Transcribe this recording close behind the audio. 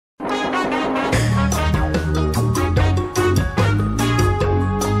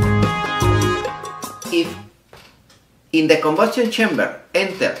in the combustion chamber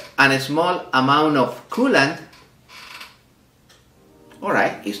enter a small amount of coolant,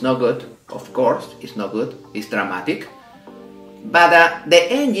 alright, it's not good, of course, it's not good, it's dramatic, but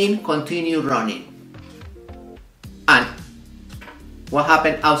the engine continue running. And what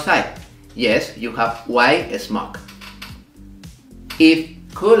happened outside? Yes, you have white smoke if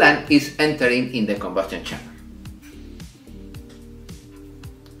coolant is entering in the combustion chamber.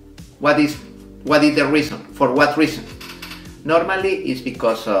 What is the reason? For what reason? Normally it's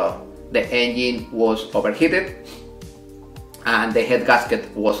because the engine was overheated and the head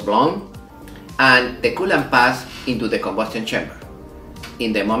gasket was blown and the coolant passed into the combustion chamber.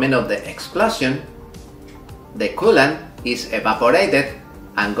 In the moment of the explosion, the coolant is evaporated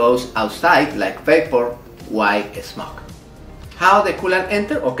and goes outside like vapor, white smoke. How the coolant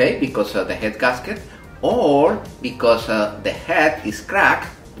enter? Okay, because of the head gasket or because the head is cracked.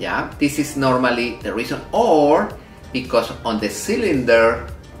 Yeah, this is normally the reason, or because on the cylinder,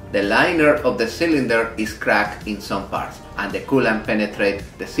 the liner of the cylinder is cracked in some parts and the coolant penetrates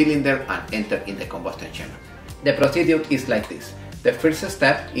the cylinder and enter in the combustion chamber. The procedure is like this. The first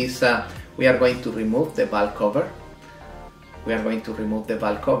step is we are going to remove the valve cover.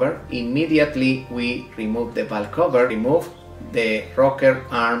 Immediately we remove the valve cover, remove the rocker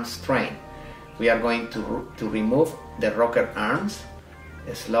arms train. We are going to remove the rocker arms.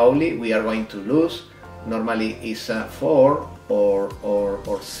 Slowly we are going to lose, normally is 4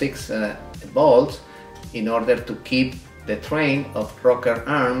 or 6 bolts in order to keep the train of rocker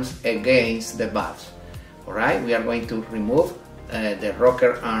arms against the valves. Alright, we are going to remove the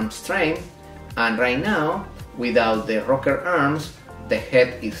rocker arms train, and right now without the rocker arms the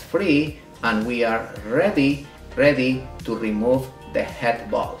head is free and we are ready to remove the head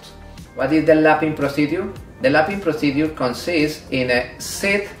bolts. What is the lapping procedure? The lapping procedure consists in a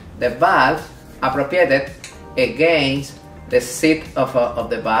set the valve appropriated against the seat of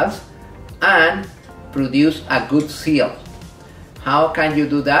the valves and produce a good seal. How can you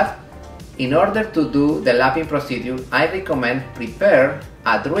do that? In order to do the lapping procedure, I recommend prepare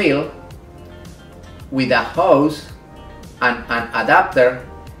a drill with a hose and an adapter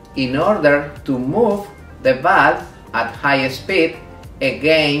in order to move the valve at high speed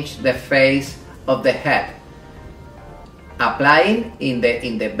against the face of the head. Applying in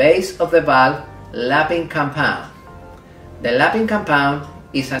the base of the valve lapping compound. The lapping compound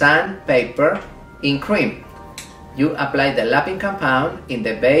is a sandpaper in cream. You apply the lapping compound in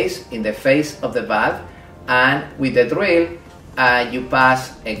the base, in the face of the valve, and with the drill you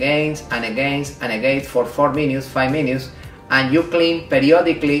pass against and against and again for 4 minutes, 5 minutes, and you clean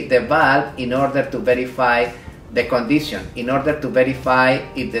periodically the valve in order to verify the condition, in order to verify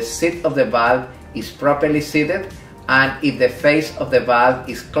if the seat of the valve is properly seated and if the face of the valve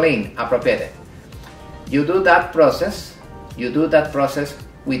is clean, appropriated. You do that process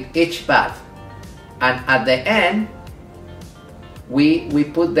with each valve, and at the end we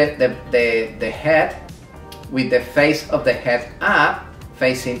put the head with the face of the head up,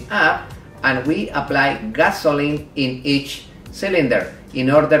 facing up, and we apply gasoline in each cylinder in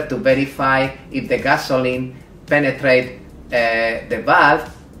order to verify if the gasoline penetrate the valve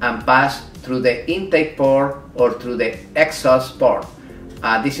and pass through the intake port or through the exhaust port.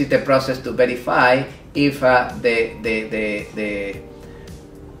 This is the process to verify if the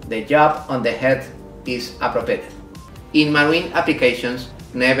job on the head is appropriate. In marine applications,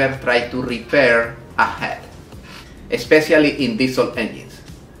 never try to repair a head, especially in diesel engines.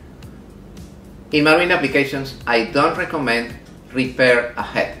 In marine applications, I don't recommend repair a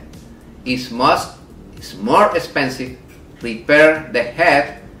head. It's more expensive repair the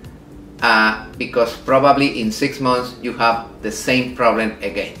head because probably in 6 months you have the same problem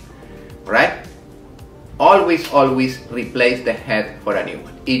again, right? Always replace the head for a new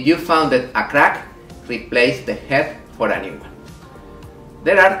one. If you found a crack, replace the head for a new one.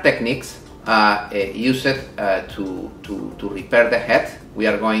 There are techniques used to repair the head. We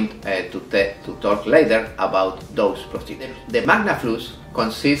are going to talk later about those procedures. The MagnaFlux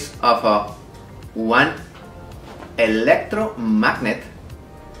consists of one electromagnet,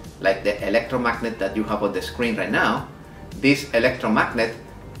 like the electromagnet that you have on the screen right now. This electromagnet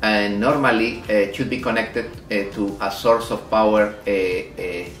normally should be connected to a source of power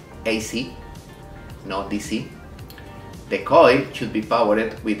AC, not DC. The coil should be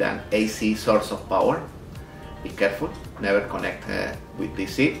powered with an AC source of power. Be careful, never connect with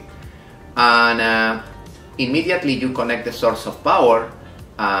DC. And immediately you connect the source of power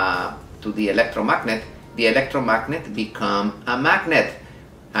to the electromagnet become a magnet.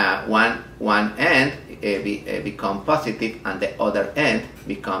 One end become positive and the other end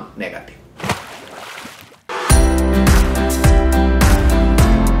become negative.